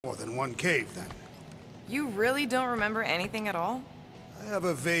More than one cave, then. You really don't remember anything at all? I have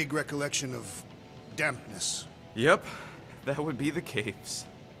a vague recollection of dampness. Yep, that would be the caves.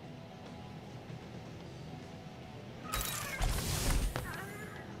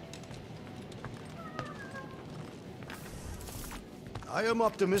 I am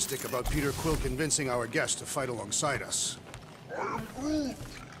optimistic about Peter Quill convincing our guest to fight alongside us.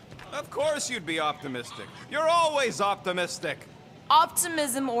 Of course you'd be optimistic. You're always optimistic.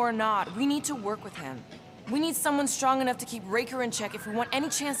 Optimism or not, we need to work with him. We need someone strong enough to keep Raker in check if we want any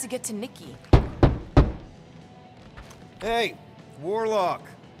chance to get to Nikki. Hey, Warlock.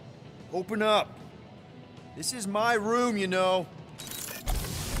 Open up. This is my room, you know.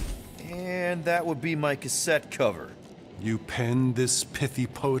 And that would be my cassette cover. You penned this pithy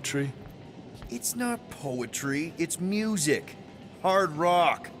poetry? It's not poetry, it's music. Hard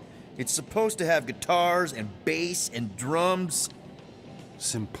rock. It's supposed to have guitars and bass and drums.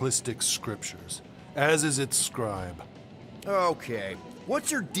 Simplistic scriptures, as is its scribe. Okay,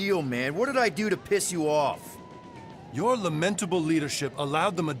 what's your deal, man? What did I do to piss you off? Your lamentable leadership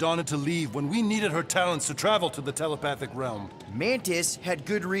allowed the Madonna to leave when we needed her talents to travel to the telepathic realm. Mantis had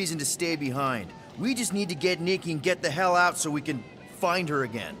good reason to stay behind. We just need to get Nikki and get the hell out so we can find her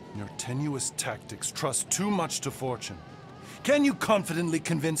again. Your tenuous tactics trust too much to fortune. Can you confidently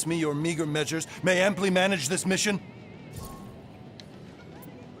convince me your meager measures may amply manage this mission?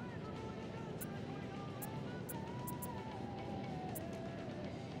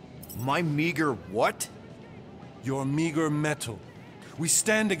 My meager what? Your meager metal. We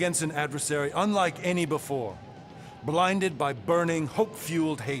stand against an adversary unlike any before, blinded by burning,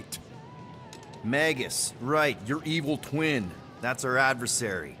 hope-fueled hate. Magus, right, your evil twin. That's our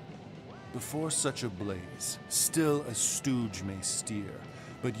adversary. Before such a blaze, still a stooge may steer,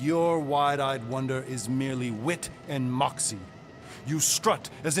 but your wide-eyed wonder is merely wit and moxie. You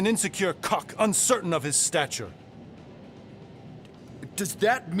strut as an insecure cock, uncertain of his stature. Does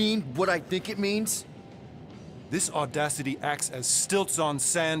that mean what I think it means? This audacity acts as stilts on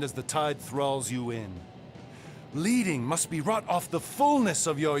sand as the tide thralls you in. Leading must be wrought off the fullness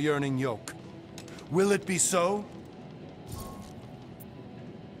of your yearning yoke. Will it be so?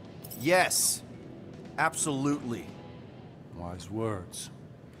 Yes, absolutely. Wise words.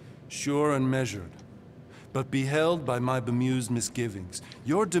 Sure and measured. But beheld by my bemused misgivings,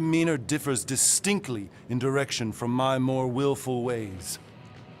 your demeanor differs distinctly in direction from my more willful ways.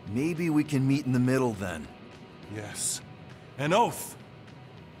 Maybe we can meet in the middle then. Yes. An oath!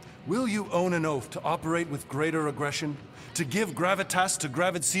 Will you own an oath to operate with greater aggression? To give gravitas to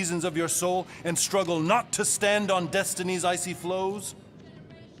gravid seasons of your soul and struggle not to stand on destiny's icy flows?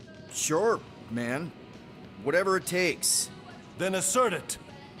 Sure, man. Whatever it takes. Then assert it.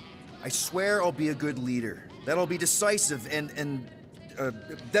 I swear I'll be a good leader. That I'll be decisive and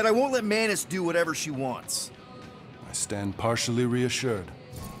that I won't let Mantis do whatever she wants. I stand partially reassured.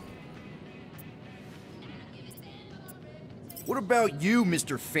 What about you,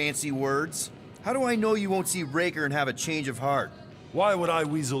 Mr. Fancy Words? How do I know you won't see Raker and have a change of heart? Why would I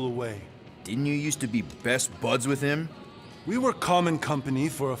weasel away? Didn't you used to be best buds with him? We were common company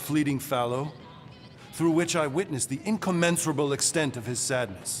for a fleeting fallow, through which I witnessed the incommensurable extent of his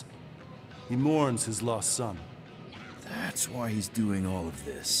sadness. He mourns his lost son. That's why he's doing all of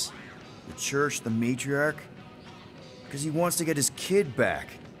this. The church, the matriarch? Because he wants to get his kid back.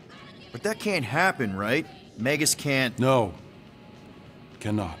 But that can't happen, right? Magus can't... No.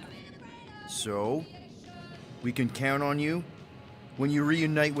 Cannot. So? We can count on you? When you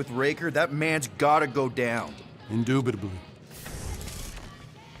reunite with Raker, that man's gotta go down. Indubitably.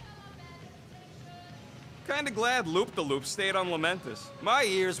 Kinda glad Loop-the-Loop stayed on Lamentis. My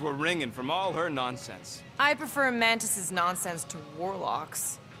ears were ringing from all her nonsense. I prefer Mantis's nonsense to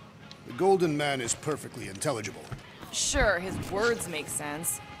Warlock's. The Golden Man is perfectly intelligible. Sure, his words make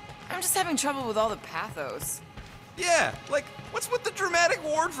sense. I'm just having trouble with all the pathos. Yeah, like, what's with the dramatic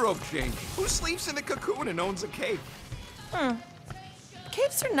wardrobe change? Who sleeps in a cocoon and owns a cape?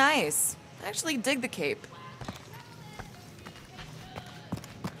 Capes are nice. I actually dig the cape.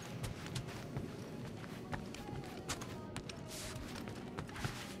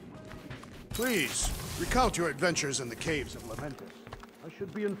 Please, recount your adventures in the caves of Lamentis. I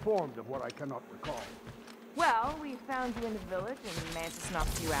should be informed of what I cannot recall. Well, we found you in the village and Mantis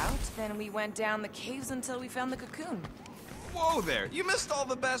knocked you out. Then we went down the caves until we found the cocoon. Whoa there, you missed all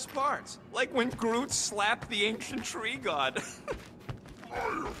the best parts. Like when Groot slapped the ancient tree god.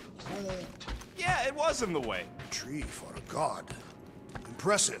 Yeah, it was in the way. Tree for a god.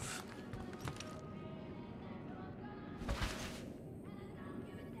 Impressive.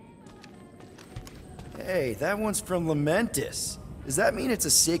 Hey, that one's from Lamentis. Does that mean it's a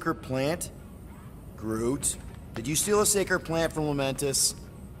sacred plant? Groot, did you steal a sacred plant from Lamentus?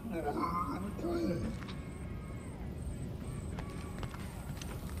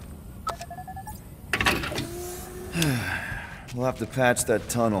 We'll have to patch that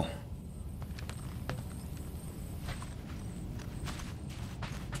tunnel.